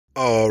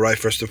All right,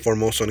 first and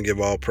foremost, I want to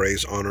give all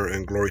praise, honor,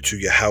 and glory to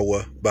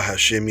Yahweh,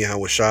 Bahashim,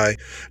 Yahweh Shai.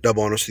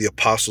 Double honors to the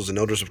apostles and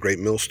elders of Great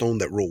Millstone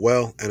that rule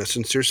well, and a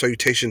sincere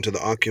salutation to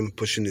the Akim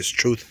pushing this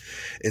truth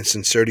and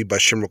sincerity by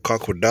Shimra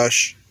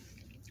Kodash.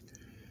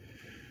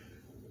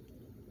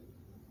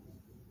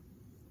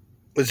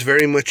 It's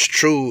very much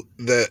true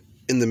that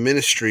in the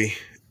ministry,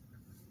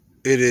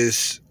 it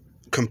is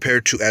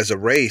compared to as a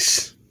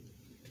race,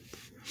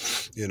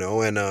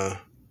 and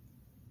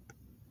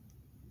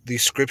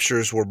these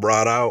scriptures were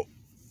brought out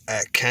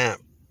at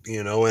camp,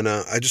 and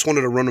I just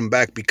wanted to run them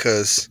back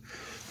because,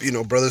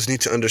 brothers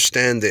need to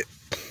understand that,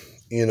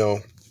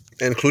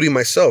 including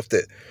myself,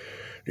 that,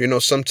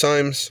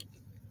 sometimes,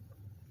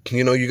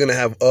 you're going to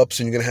have ups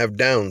and you're going to have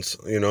downs,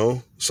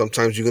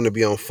 sometimes you're going to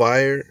be on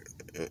fire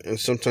and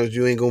sometimes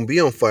you ain't going to be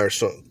on fire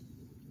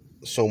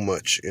so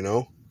much,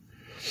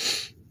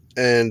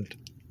 and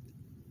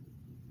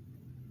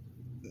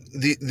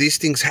these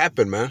things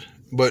happen, man.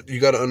 But you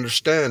got to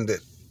understand that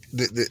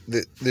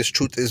this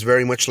truth is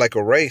very much like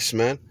a race,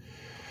 man.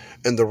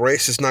 And the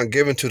race is not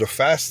given to the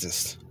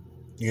fastest,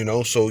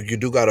 so you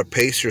do got to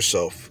pace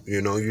yourself,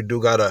 you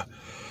do got to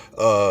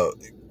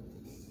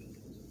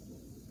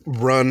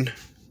run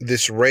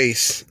this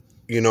race,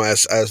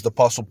 as the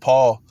Apostle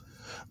Paul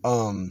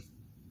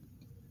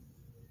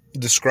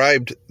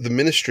described the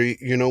ministry,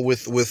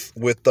 with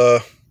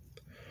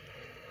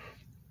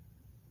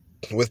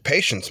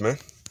patience, man.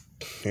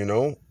 you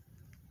know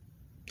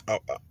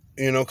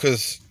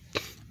because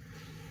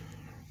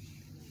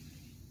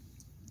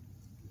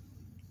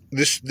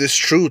this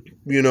truth,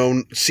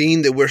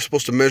 seeing that we're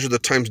supposed to measure the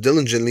times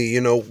diligently,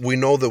 we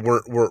know that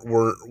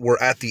we're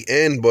at the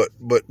end, but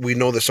we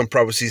know that some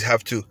prophecies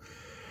have to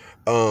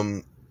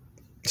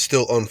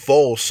still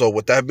unfold. So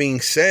with that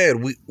being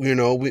said, we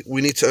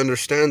need to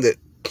understand that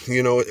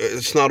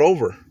it's not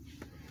over.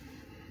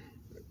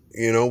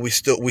 We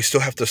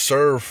still have to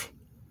serve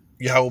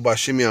Yahweh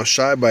Bashim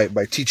Shai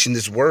by teaching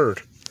this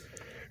word.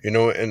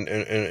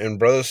 And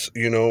brothers,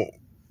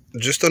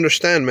 just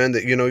understand, man,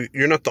 that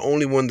you're not the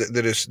only one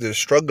that is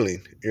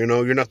struggling. You're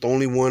not the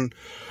only one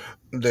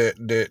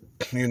that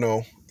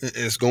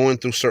is going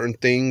through certain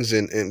things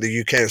and that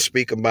you can't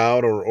speak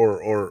about,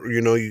 or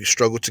you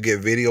struggle to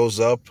get videos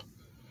up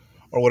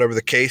or whatever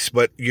the case.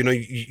 But you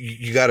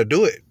got to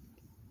do it.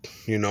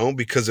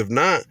 Because if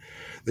not,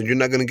 then you're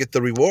not going to get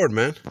the reward,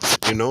 man.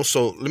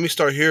 So let me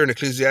start here in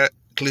Ecclesiastes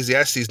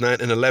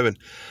 9:11.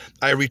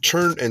 I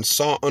returned and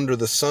saw under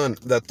the sun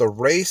that the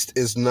race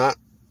is not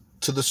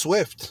to the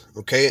swift.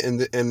 Okay. And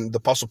the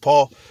Apostle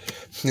Paul,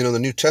 the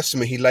New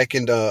Testament, he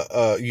likened,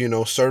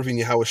 serving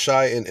Yahweh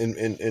Shai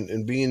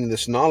and being in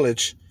this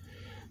knowledge,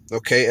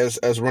 okay,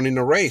 as running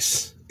a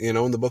race,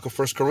 in the book of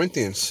 1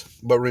 Corinthians.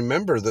 But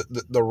remember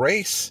that the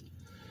race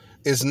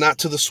is not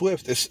to the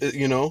swift.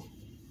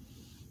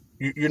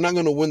 You're not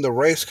going to win the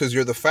race because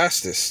you're the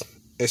fastest.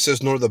 It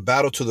says, nor the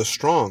battle to the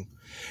strong,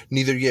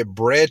 neither yet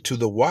bread to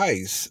the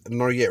wise,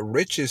 nor yet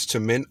riches to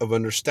men of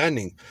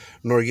understanding,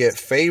 nor yet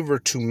favor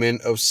to men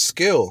of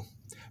skill,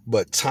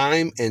 but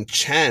time and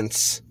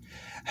chance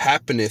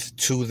happeneth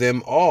to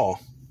them all.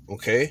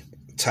 Okay?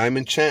 Time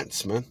and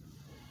chance, man.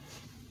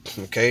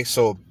 Okay?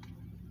 So,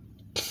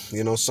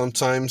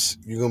 sometimes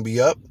you're going to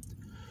be up,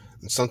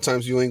 and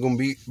sometimes you ain't going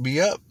to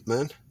be up,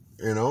 man.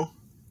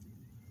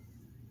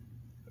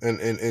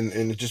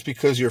 And just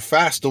because you're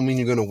fast don't mean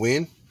you're going to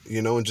win.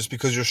 And just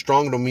because you're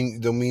strong don't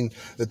mean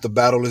that the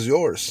battle is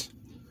yours,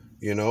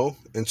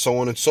 and so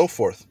on and so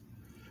forth.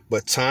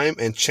 But time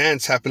and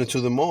chance happen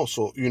to them all.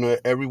 So,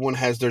 everyone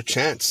has their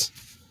chance.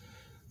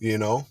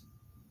 The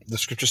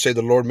scriptures say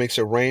the Lord makes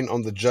it rain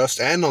on the just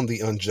and on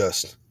the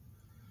unjust,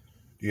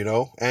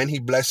 and he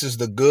blesses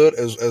the good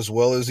as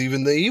well as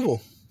even the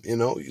evil.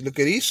 Look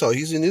at Esau.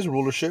 He's in his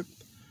rulership.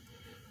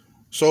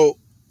 So,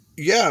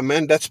 yeah,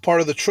 man, that's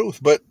part of the truth.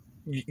 But,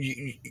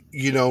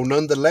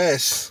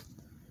 nonetheless,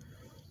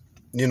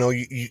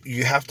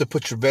 you have to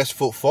put your best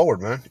foot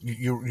forward, man.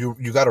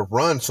 You got to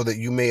run so that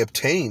you may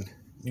obtain.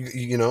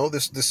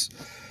 This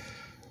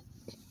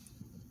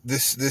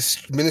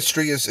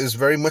ministry is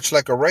very much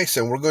like a race,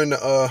 and we're going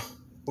to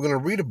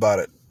read about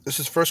it. This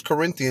is 1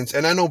 Corinthians,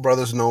 and I know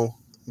brothers know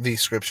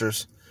these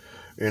scriptures,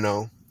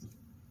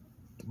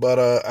 but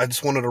I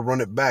just wanted to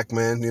run it back,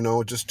 man.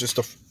 Just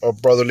a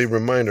brotherly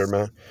reminder,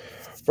 man.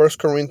 1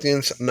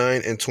 Corinthians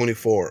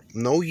 9:24.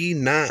 Know ye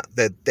not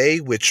that they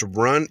which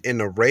run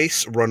in a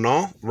race run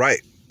all?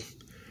 Right.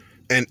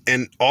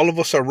 And all of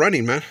us are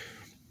running, man.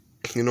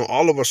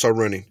 All of us are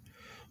running.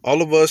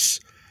 All of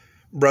us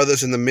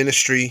brothers in the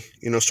ministry,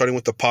 starting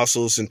with the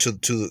apostles and to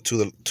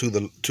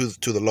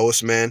the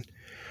lowest man,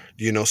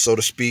 so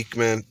to speak,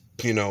 man.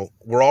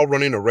 We're all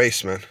running a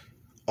race, man.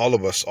 All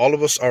of us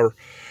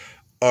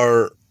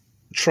are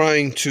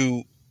trying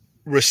to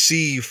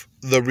receive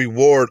the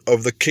reward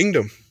of the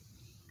kingdom.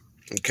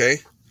 Okay,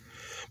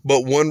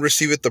 but one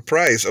receiveth the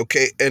prize.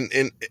 Okay,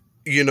 and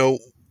a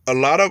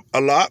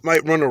lot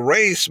might run a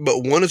race,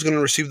 but one is going to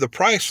receive the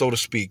prize, so to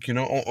speak.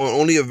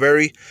 Only a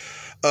very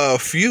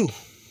few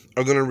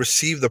are going to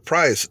receive the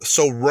prize.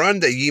 So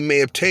run that ye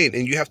may obtain,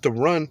 and you have to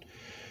run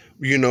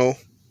you know,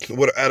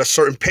 at a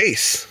certain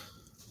pace.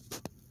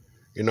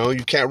 You know,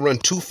 you can't run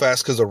too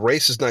fast because a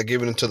race is not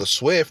given into the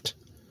swift.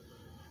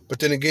 But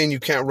then again, you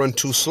can't run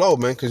too slow,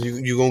 man, because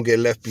you're going to get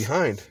left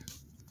behind.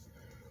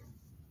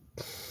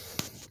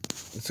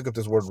 Let's look up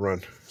this word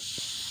run.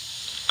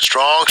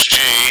 Strong's G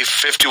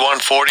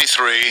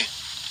 5143.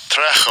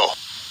 Trecho.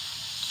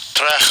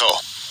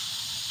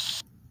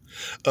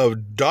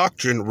 Of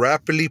doctrine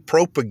rapidly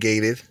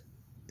propagated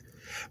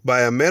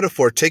by a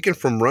metaphor taken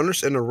from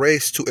runners in a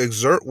race to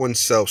exert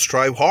oneself,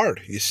 strive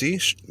hard. You see,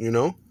 you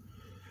know,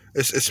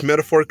 it's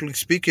metaphorically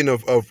speaking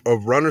of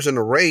runners in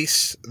a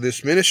race,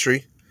 this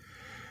ministry,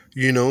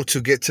 you know,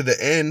 to get to the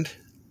end,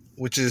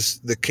 which is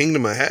the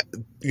kingdom of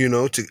heaven, you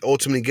know, to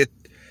ultimately get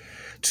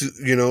to,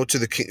 you know, to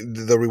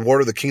the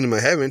reward of the kingdom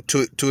of heaven,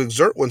 to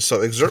exert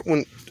oneself,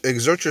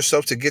 exert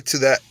yourself to get to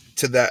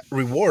that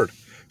reward.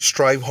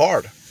 Strive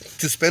hard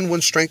to spend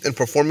one's strength in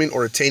performing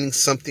or attaining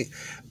something.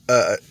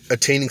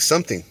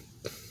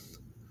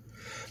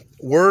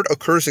 Word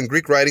occurs in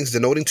Greek writings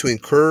denoting to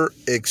incur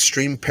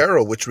extreme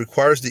peril, which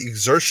requires the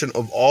exertion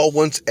of all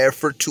one's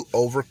effort to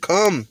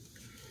overcome.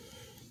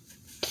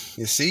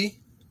 You see?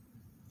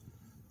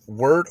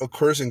 Word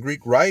occurs in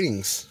Greek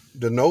writings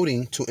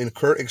denoting to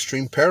incur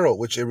extreme peril,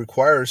 which it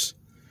requires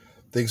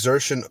the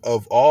exertion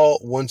of all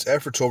one's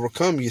effort to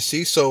overcome. You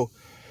see? So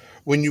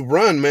when you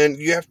run, man,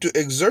 you have to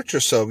exert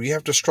yourself. You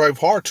have to strive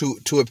hard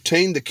to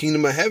obtain the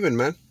kingdom of heaven,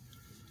 man.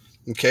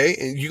 Okay?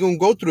 And you're going to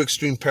go through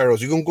extreme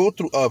perils. You're going to go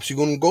through ups. You're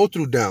going to go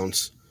through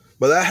downs.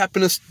 But that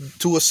happens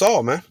to us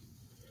all, man.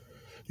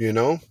 You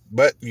know?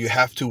 But you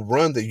have to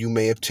run that you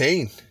may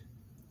obtain.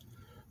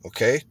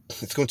 Okay?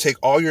 It's going to take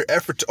all your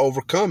effort to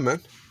overcome,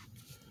 man.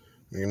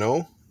 You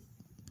know?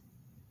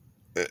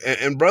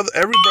 And brother,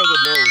 every brother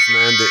knows,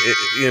 man, that,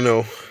 you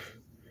know,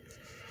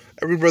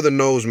 every brother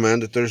knows, man,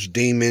 that there's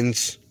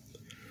demons.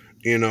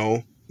 You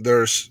know,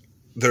 there's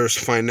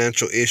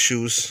financial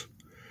issues.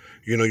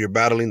 You know, you're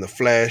battling the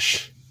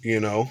flesh, you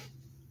know.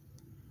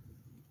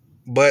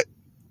 But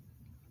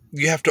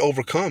you have to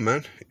overcome,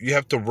 man. You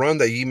have to run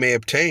that ye may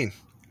obtain.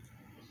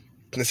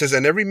 And it says,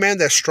 and every man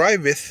that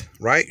striveth,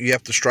 right? You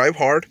have to strive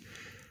hard.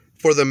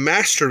 For the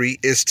mastery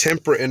is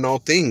temperate in all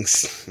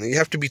things. And you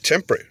have to be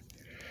temperate.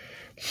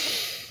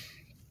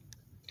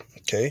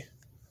 Okay.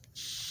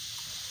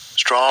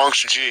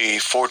 Strong's G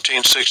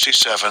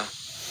 1467.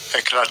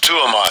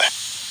 Ekratuamai.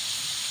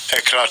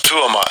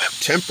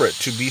 Temperate,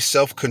 to be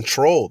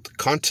self-controlled,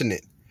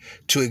 continent,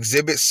 to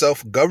exhibit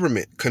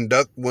self-government,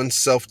 conduct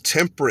oneself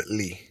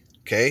temperately,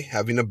 okay,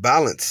 having a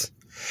balance.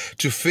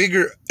 To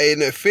figure,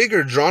 in a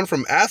figure drawn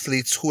from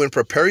athletes who in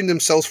preparing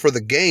themselves for the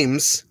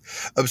games,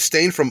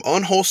 abstain from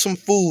unwholesome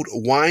food,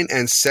 wine,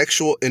 and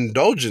sexual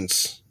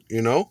indulgence,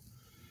 you know.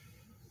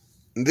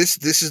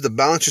 This is the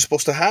balance you're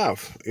supposed to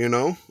have, you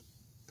know.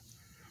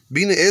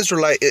 Being an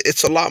Israelite,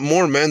 it's a lot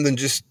more, man, than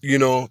just, you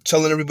know,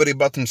 telling everybody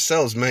about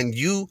themselves, man.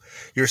 You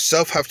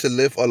yourself have to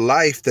live a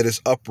life that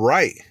is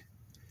upright,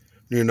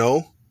 you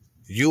know.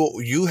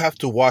 You have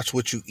to watch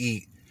what you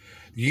eat.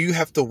 You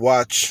have to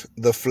watch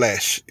the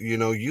flesh, you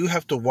know. You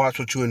have to watch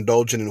what you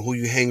indulge in and who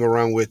you hang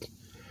around with,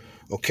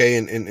 okay,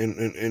 and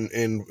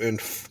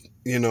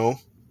you know,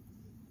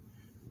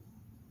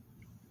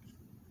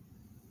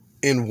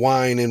 in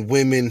wine and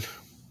women,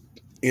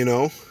 you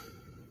know.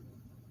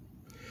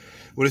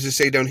 What does it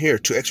say down here?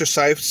 To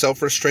exercise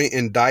self-restraint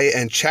in diet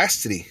and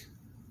chastity.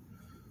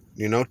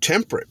 You know,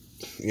 temperate.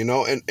 You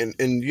know,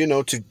 and you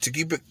know, to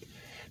keep it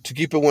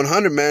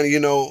 100, man,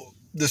 you know,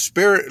 the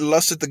spirit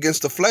lusteth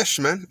against the flesh,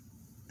 man.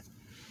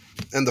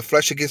 And the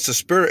flesh against the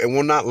spirit, and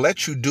will not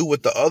let you do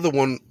what the other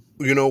one,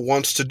 you know,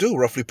 wants to do,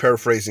 roughly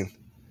paraphrasing.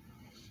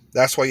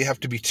 That's why you have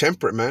to be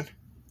temperate, man.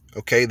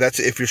 Okay, that's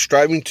if you're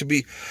striving to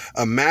be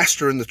a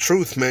master in the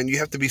truth, man, you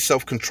have to be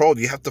self-controlled.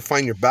 You have to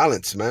find your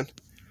balance, man.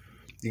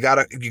 You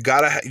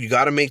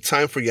gotta make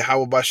time for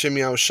Yahweh B'Shem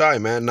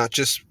Yahushai, man, not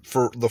just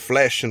for the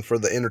flesh and for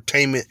the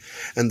entertainment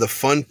and the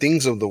fun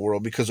things of the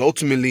world, because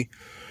ultimately,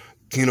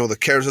 you know, the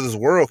cares of this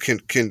world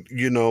can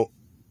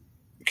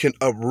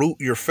uproot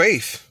your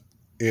faith,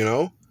 you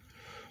know.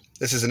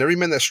 It says, and every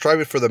man that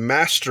striveth for the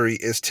mastery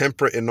is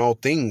temperate in all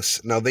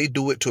things. Now they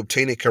do it to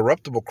obtain a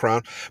corruptible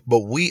crown, but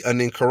we an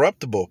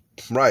incorruptible.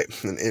 Right.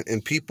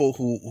 And people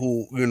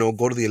who, you know,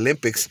 go to the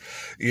Olympics,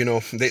 you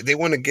know, they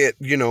want to get,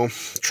 you know,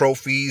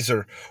 trophies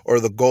or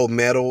the gold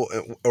medal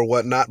or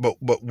whatnot. But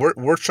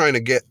we're trying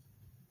to get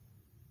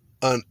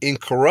an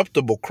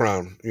incorruptible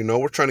crown. You know,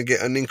 we're trying to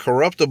get an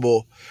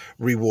incorruptible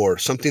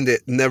reward, something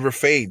that never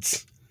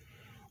fades.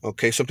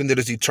 Okay. Something that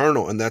is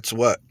eternal. And that's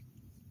what?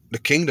 The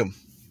kingdom.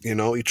 You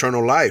know,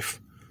 eternal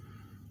life,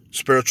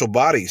 spiritual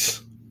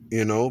bodies,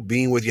 you know,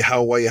 being with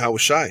Yahweh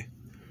Yahushai,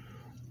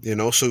 you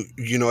know. So,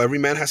 you know, every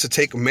man has to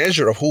take a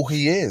measure of who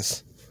he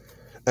is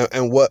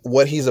and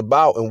what he's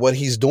about and what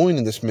he's doing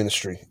in this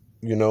ministry,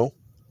 you know.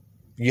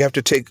 You have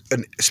to take a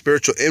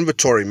spiritual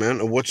inventory,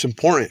 man, of what's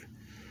important,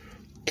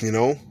 you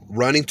know,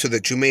 running to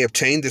that you may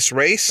obtain this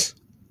race,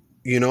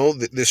 you know,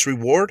 this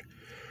reward,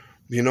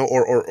 you know,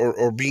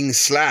 or being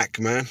slack,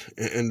 man,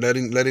 and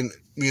letting,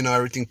 you know,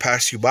 everything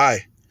pass you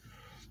by.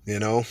 you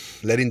know,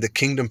 letting the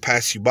kingdom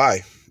pass you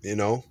by, you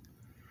know,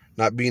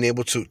 not being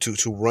able to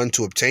run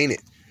to obtain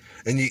it.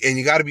 And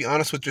you got to be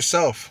honest with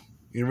yourself.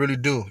 You really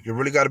do. You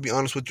really got to be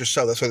honest with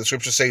yourself. That's why the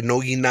scriptures say,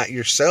 know ye not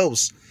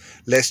yourselves,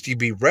 lest ye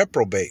be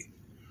reprobate,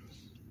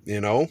 you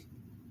know.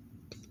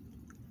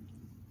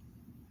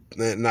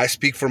 And I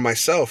speak for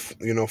myself,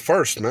 you know,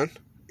 first, man,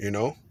 you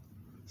know.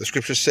 The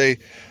scriptures say,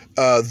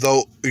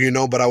 though, you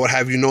know, but I would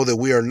have you know that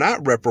we are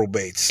not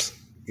reprobates,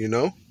 you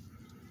know.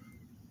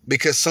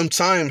 Because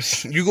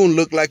sometimes you're going to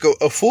look like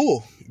a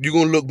fool. You're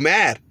going to look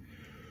mad.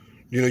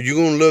 You know, you're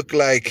going to look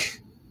like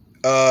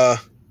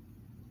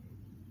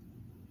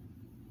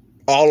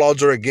all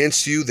odds are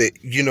against you, that,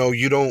 you know,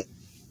 you don't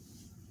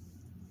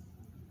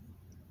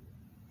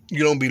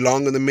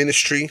belong in the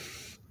ministry.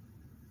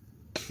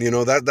 You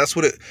know, that's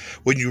what it,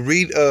 when you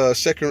read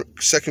Second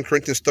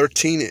Corinthians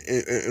 13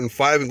 and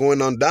 5 and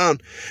going on down,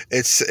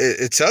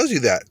 it tells you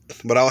that.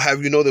 But I'll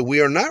have you know that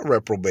we are not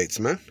reprobates,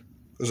 man.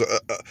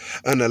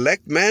 An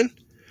elect man,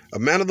 a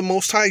man of the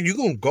Most High, you're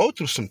going to go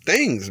through some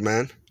things,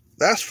 man.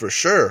 That's for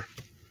sure.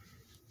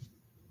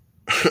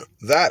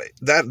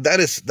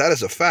 that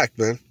is a fact,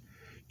 man.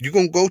 You're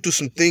going to go through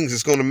some things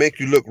that's going to make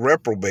you look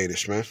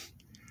reprobatish, man.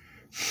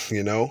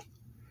 You know?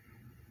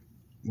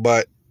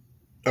 But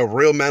a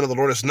real man of the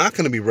Lord is not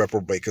going to be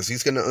reprobate, because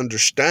he's going to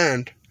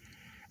understand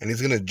and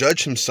he's going to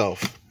judge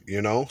himself,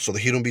 you know, so that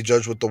he don't be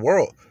judged with the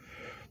world.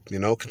 You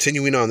know,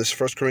 continuing on, this is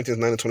 1 Corinthians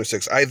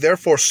 9:26. I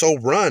therefore so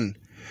run,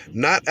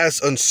 not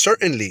as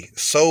uncertainly,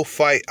 so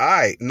fight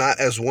I, not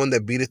as one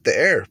that beateth the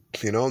air.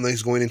 You know, and then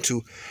he's going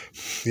into,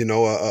 you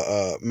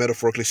know,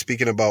 metaphorically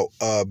speaking about,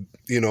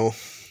 you know,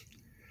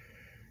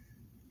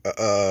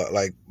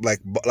 like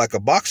a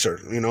boxer,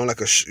 you know,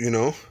 like a,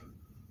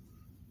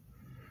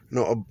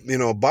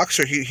 a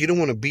boxer, he don't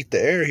want to beat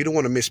the air. He don't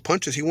want to miss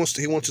punches. He wants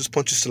his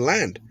punches to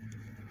land.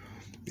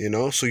 You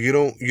know, so you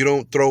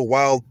don't throw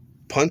wild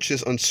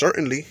punches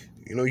uncertainly.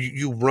 You know,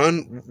 you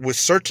run with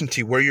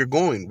certainty where you're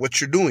going,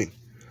 what you're doing.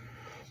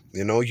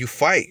 You know, you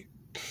fight.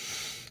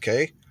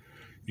 Okay?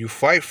 You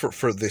fight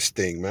for this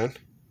thing, man.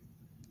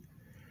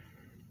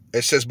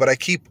 It says, but I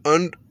keep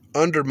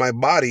under my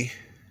body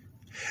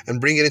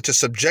and bring it into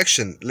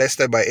subjection, lest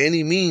that by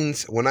any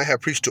means, when I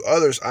have preached to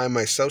others, I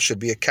myself should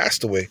be a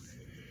castaway.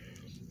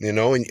 You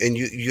know, and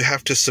you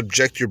have to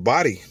subject your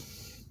body.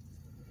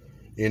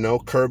 You know,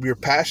 curb your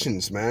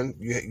passions, man.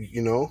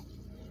 You know,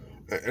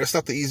 it's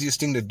not the easiest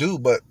thing to do,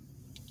 but,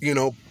 you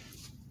know,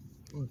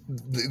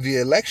 the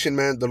election,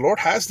 man, the Lord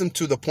has them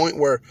to the point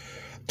where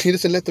he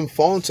doesn't let them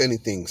fall into any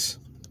things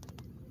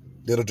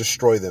that'll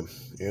destroy them.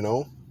 You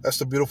know, that's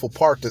the beautiful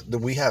part, that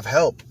we have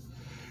help.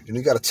 And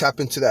you got to tap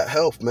into that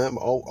help, man.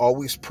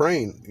 Always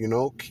praying, you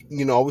know,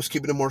 always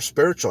keeping it more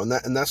spiritual.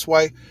 And that's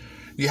why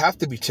you have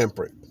to be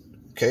temperate.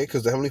 Okay,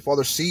 because the Heavenly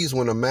Father sees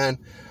when a man,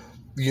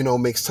 you know,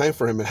 makes time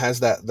for him and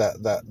has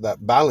that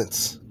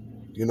balance,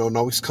 you know, and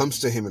always comes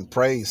to him and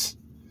prays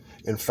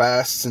and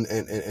fasts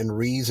and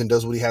reads and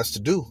does what he has to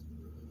do.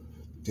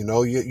 You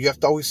know, you have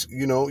to always,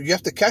 you know, you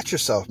have to catch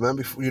yourself, man,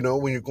 before, you know,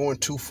 when you're going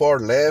too far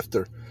left,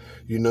 or,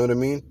 you know what I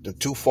mean,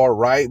 too far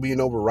right, being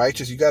over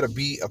righteous. You got to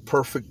be a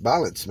perfect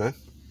balance, man.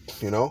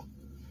 You know,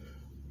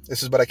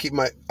 this is, but I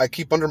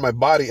keep under my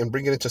body and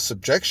bring it into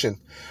subjection,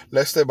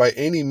 lest that by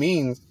any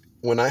means,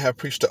 when I have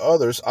preached to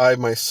others, I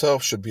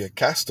myself should be a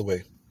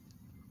castaway.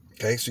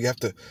 Okay, so you have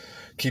to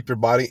keep your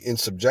body in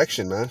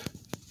subjection, man.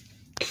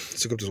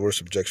 Let's look up this word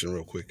subjection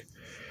real quick.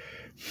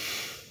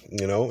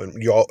 You know,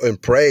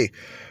 and pray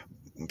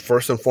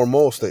first and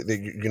foremost that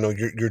you know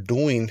you're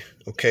doing,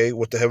 okay,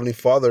 what the Heavenly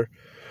Father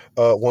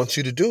wants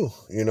you to do.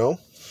 You know.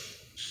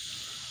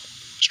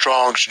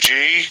 Strong's G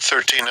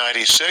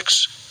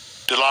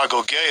 1396.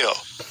 Delago Gale.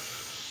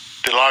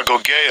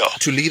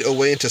 To lead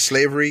away into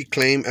slavery,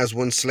 claim as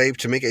one slave,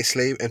 to make a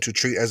slave, and to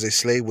treat as a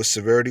slave with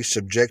severity,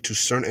 subject to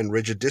stern and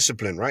rigid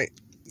discipline, right?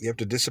 You have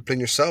to discipline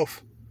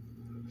yourself.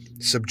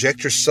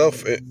 Subject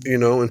yourself, you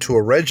know, into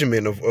a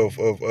regimen of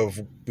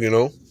you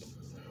know,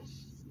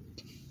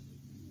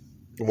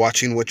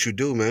 watching what you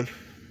do, man.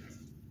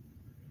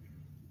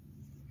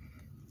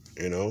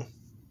 You know.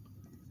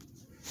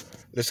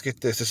 Let's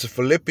get this. This is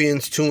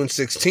Philippians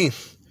 2:16.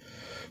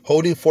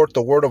 Holding forth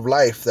the word of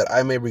life, that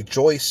I may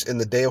rejoice in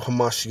the day of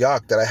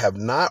Hamashiach, that I have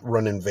not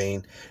run in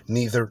vain,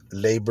 neither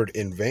labored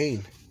in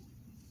vain.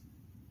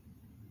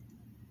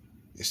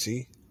 You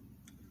see?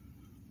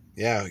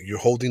 Yeah, you're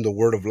holding the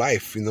word of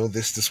life. You know,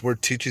 this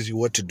word teaches you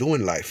what to do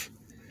in life.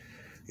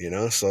 You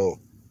know, so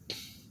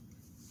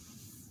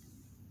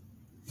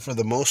for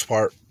the most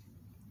part,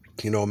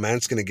 you know, a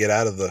man's going to get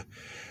out of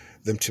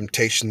them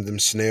temptations, them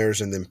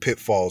snares, and them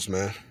pitfalls,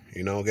 man.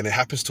 You know, and it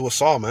happens to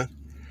us all, man.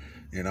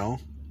 You know?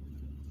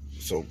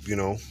 So, you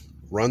know,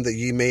 run that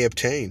ye may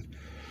obtain.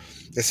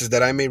 This is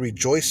that I may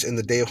rejoice in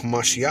the day of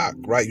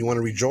Hamashiach, right? You want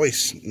to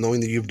rejoice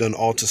knowing that you've done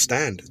all to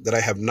stand, that I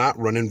have not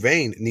run in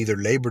vain, neither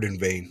labored in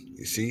vain.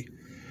 You see?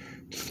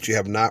 That you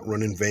have not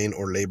run in vain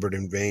or labored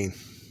in vain.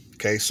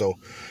 Okay, so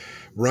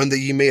run that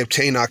ye may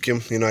obtain,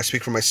 Akim. You know, I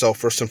speak for myself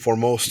first and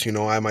foremost. You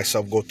know, I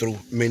myself go through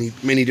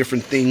many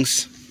different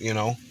things, you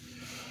know.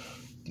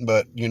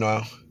 But, you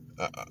know,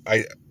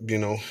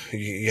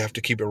 you have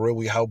to keep it real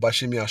with Yahweh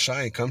Bashim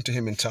Yashai and come to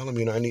him and tell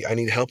him, I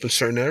need help in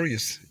certain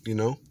areas,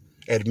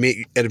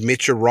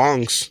 admit your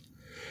wrongs,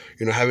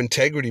 have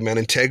integrity, man.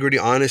 Integrity,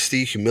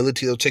 honesty,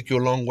 humility, they'll take you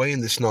a long way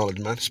in this knowledge,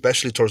 man,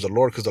 especially towards the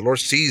Lord, because the Lord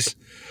sees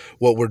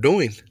what we're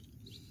doing.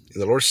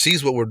 The Lord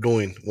sees what we're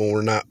doing when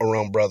we're not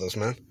around brothers,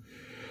 man.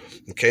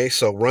 Okay,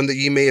 so run that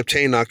ye may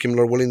obtain, Akim,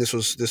 Lord willing. This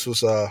was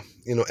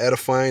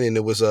edifying, and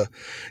it was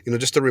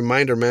just a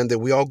reminder, man, that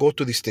we all go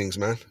through these things,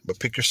 man. But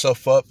pick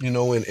yourself up,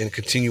 and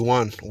continue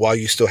on while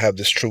you still have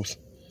this truth.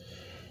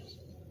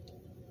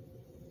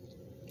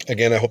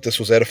 Again, I hope this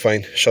was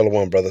edifying.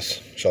 Shalom,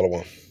 brothers.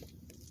 Shalom.